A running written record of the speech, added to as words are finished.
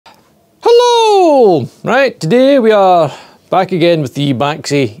Hello! Right, today we are back again with the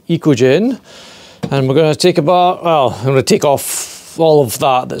Maxi EcoGen, and we're going to take apart, well, I'm going to take off all of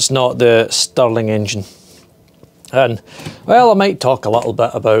that's not the Stirling engine. And, well, I might talk a little bit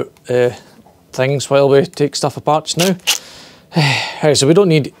about things while we take stuff apart just now. Right, so we don't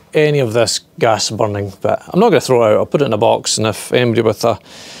need any of this gas burning, but I'm not going to throw it out. I'll put it in a box, and if anybody with a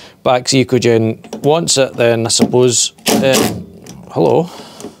Maxi EcoGen wants it, then I suppose, hello.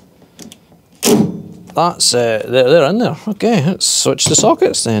 That's, they're in there. Okay, let's switch the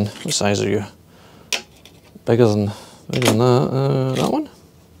sockets then. What size are you? Bigger than that. That one?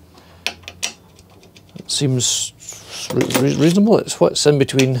 It seems reasonable. It's what's in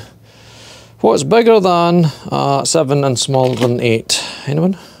between. What's bigger than 7 and smaller than 8?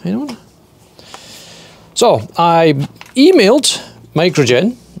 Anyone? Anyone? So, I emailed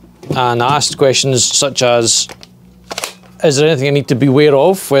Microgen and asked questions such as, is there anything I need to be aware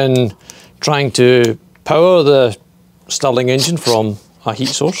of when trying to power the Stirling engine from a heat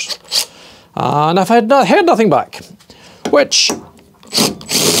source? And I've heard nothing back, which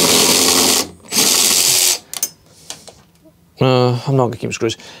I'm not going to keep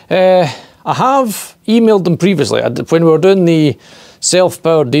screws. I have emailed them previously. When we were doing the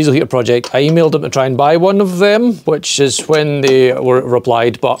self-powered diesel heater project, I emailed them to try and buy one of them, which is when they were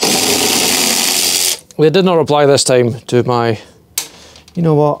replied, but they did not reply this time to my, you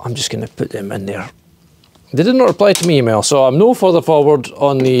know what, I'm just going to put them in there. They did not reply to my email, so I'm no further forward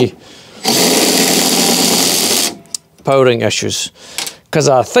on the powering issues, because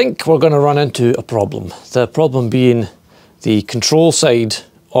I think we're going to run into a problem. The problem being the control side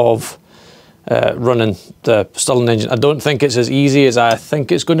of running the Stirling engine. I don't think it's as easy as I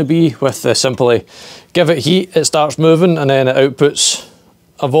think it's going to be with the simply give it heat, it starts moving, and then it outputs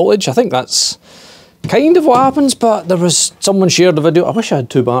a voltage. I think that's kind of what happens, but there was someone shared a video. I wish I had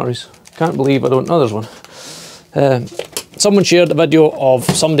 2 batteries. Can't believe I don't. Oh, there's one. Someone shared a video of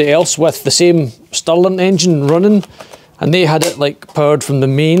somebody else with the same Stirling engine running, and they had it like powered from the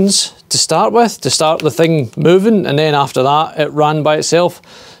mains to start with, to start the thing moving, and then after that it ran by itself.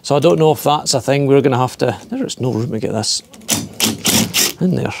 So I don't know if that's a thing we're going to have to, there's no room to get this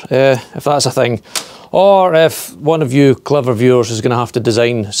in there, if that's a thing. Or if one of you clever viewers is going to have to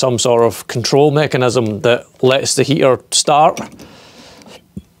design some sort of control mechanism that lets the heater start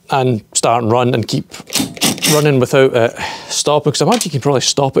and run and keep running without it stopping. Because I imagine you can probably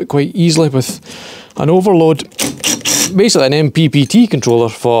stop it quite easily with an overload. Basically an MPPT controller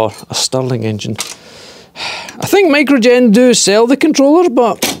for a Stirling engine. I think Microgen do sell the controller,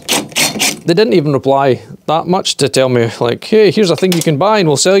 but they didn't even reply that much to tell me like, hey, here's a thing you can buy and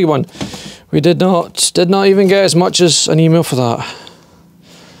we'll sell you one. We did not even get as much as an email for that.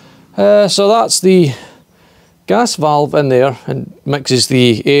 So that's the gas valve in there and mixes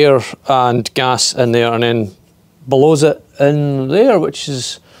the air and gas in there, and then belows it in there, which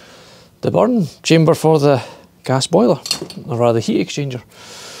is the burn chamber for the gas boiler, or rather heat exchanger.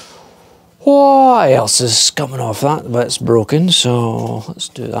 What else is coming off? That bit's broken, so let's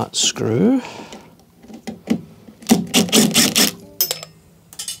do that screw.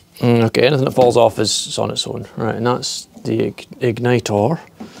 Okay, anything that falls off is on its own. Right, and that's the igniter.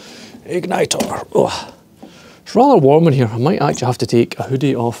 Oh, it's rather warm in here. I might actually have to take a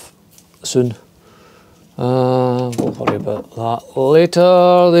hoodie off soon. We'll worry about that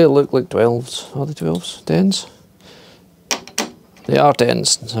later. They look like 12s. Are they 12s? 10s? They are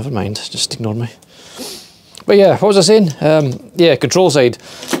 10s. Never mind, just ignore me. But yeah, what was I saying? Yeah, control side.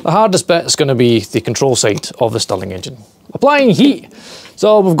 The hardest bit is going to be the control side of the Stirling engine. Applying heat.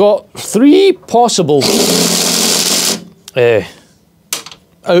 So we've got 3 possible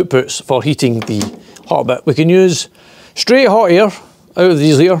outputs for heating the hot bit. We can use straight hot air out of the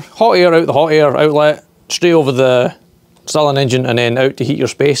diesel heater, hot air out the hot air outlet, straight over the Stirling engine, and then out to heat your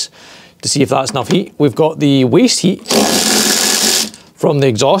space to see if that's enough heat. We've got the waste heat from the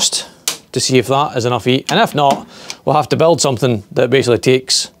exhaust to see if that is enough heat, and if not, we'll have to build something that basically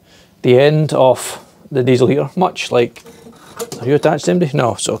takes the end of the diesel heater, much like, are you attached to anybody?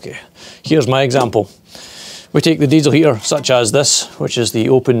 No, it's okay. Here's my example. We take the diesel heater such as this, which is the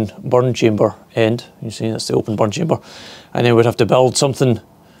open burn chamber end. You see, that's the open burn chamber. And then we'd have to build something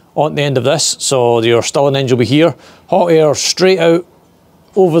on the end of this. So your Stirling engine will be here, hot air straight out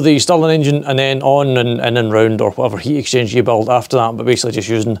over the Stirling engine, and then on and in and round, or whatever heat exchange you build after that. But basically just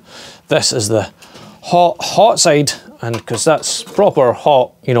using this as the hot side, and because that's proper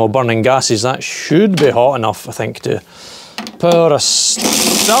hot, you know, burning gases, that should be hot enough, I think, to power a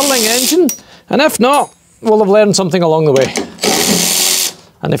Stirling engine. And if not, we'll have learned something along the way.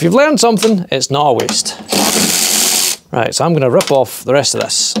 And if you've learned something, it's not a waste. Right, so I'm going to rip off the rest of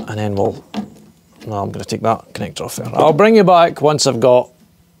this, and then we'll Well, I'm going to take that connector off there. I'll bring you back once I've got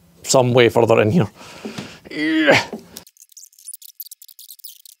some way further in here. Yeah.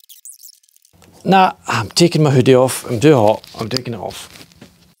 Nah, I'm taking my hoodie off. I'm too hot. I'm taking it off.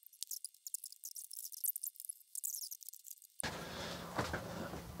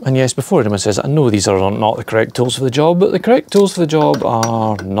 And yes, before anyone says, I know these are not the correct tools for the job, but the correct tools for the job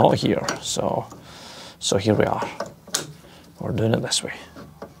are not here. So here we are. We're doing it this way.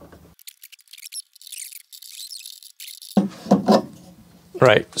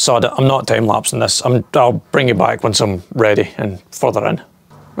 Right, so I'm not time-lapsing this. I'll bring you back once I'm ready and further in.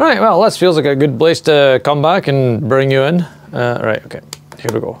 Right, well, this feels like a good place to come back and bring you in. Right, okay,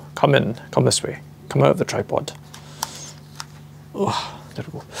 here we go. Come in, come this way. Come out of the tripod. Oh. There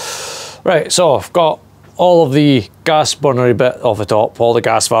we go. Right, so I've got all of the gas burnery bit off the top, all the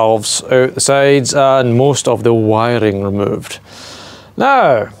gas valves out the sides, and most of the wiring removed.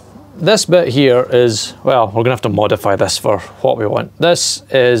 Now, this bit here is, well, we're going to have to modify this for what we want. This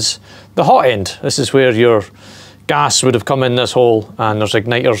is the hot end. This is where your gas would have come in this hole, and there's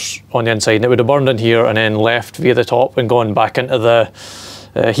igniters on the inside, and it would have burned in here and then left via the top and gone back into the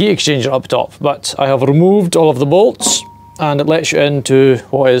heat exchanger up top. But I have removed all of the bolts, and it lets you into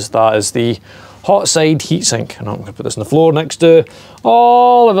what is the hot side heatsink. And I'm going to put this on the floor next to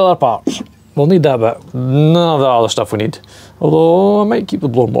all of the other parts. We'll need that bit. None of the other stuff we need. Although I might keep the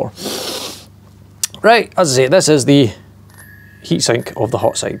blower more. Right, as I say, this is the heatsink of the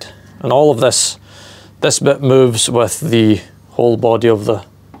hot side. And all of this bit moves with the whole body of the,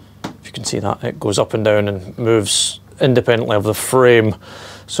 if you can see that, it goes up and down and moves independently of the frame.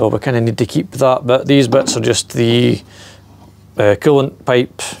 So we kind of need to keep that bit. These bits are just the coolant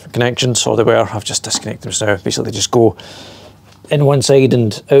pipe connections, so they were. I've just disconnected them now. Basically just go in one side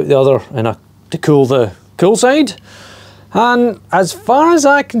and out the other to cool the cool side. And as far as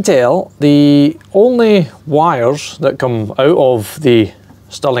I can tell, the only wires that come out of the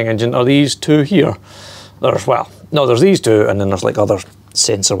Stirling engine are these two here. There's these two, and then there's like other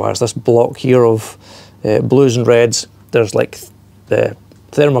sensor wires. This block here of blues and reds, there's like the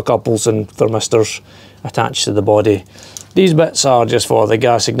thermocouples and thermistors attached to the body. These bits are just for the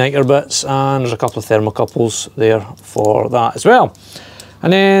gas igniter bits, and there's a couple of thermocouples there for that as well.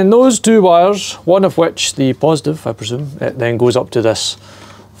 And then those two wires, one of which, the positive, I presume, it then goes up to this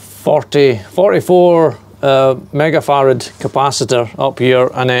 44 megafarad capacitor up here,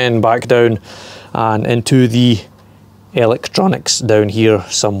 and then back down and into the electronics down here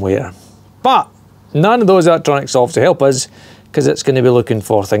somewhere. But none of those electronics obviously help us, because it's going to be looking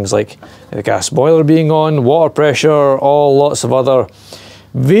for things like the gas boiler being on, water pressure, lots of other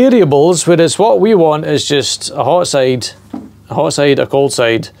variables, whereas what we want is just a hot side, a cold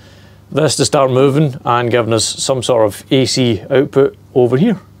side, this to start moving and giving us some sort of AC output over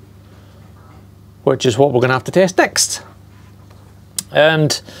here, which is what we're going to have to test next.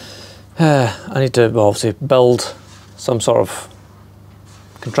 And I need to obviously build some sort of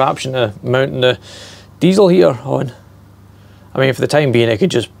contraption to mount the diesel heater on. I mean, for the time being, I could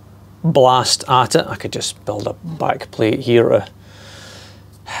just blast at it. I could just build a back plate here.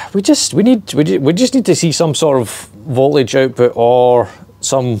 We just need to see some sort of voltage output or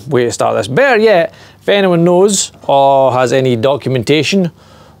some way to start this. Better yet, if anyone knows or has any documentation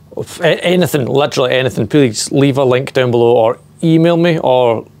of anything, literally anything, please leave a link down below or email me,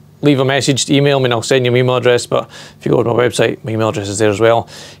 or leave a message to email me and I'll send you my email address. But if you go to my website, my email address is there as well.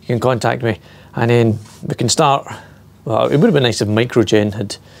 You can contact me and then we can start. Well, it would have been nice if Microgen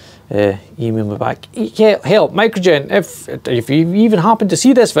had emailed me back. Help, Microgen, if you even happen to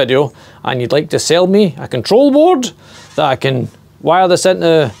see this video and you'd like to sell me a control board that I can wire this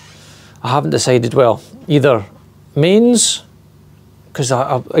into, I haven't decided, well, either mains, because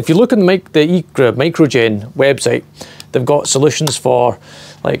if you look at the Microgen website, they've got solutions for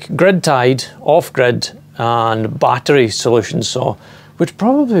like grid tied, off grid, and battery solutions. So we'd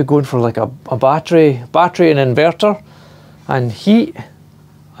probably be going for like a battery and inverter and heat.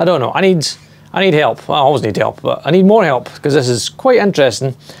 I don't know. I need help. I always need help, but I need more help because this is quite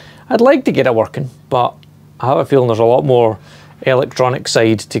interesting. I'd like to get it working, but I have a feeling there's a lot more electronic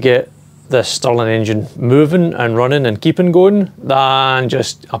side to get this Stirling engine moving and running and keeping going than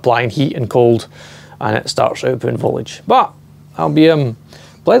just applying heat and cold and it starts outputting voltage. But I'll be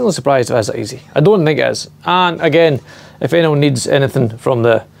pleasantly surprised if it's that easy. I don't think it is. And again, if anyone needs anything from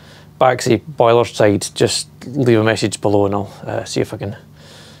the backseat boiler side, just leave a message below and I'll see if I can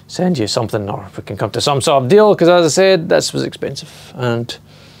send you something, or if we can come to some sort of deal, because as I said, this was expensive and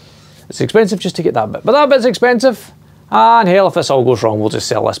it's expensive just to get that bit. But that bit's expensive And hell, if this all goes wrong, we'll just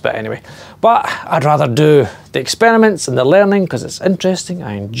sell this bit anyway. But I'd rather do the experiments and the learning because it's interesting.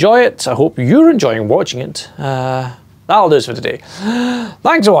 I enjoy it. I hope you're enjoying watching it. That'll do it for today.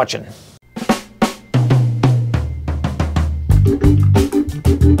 Thanks for watching.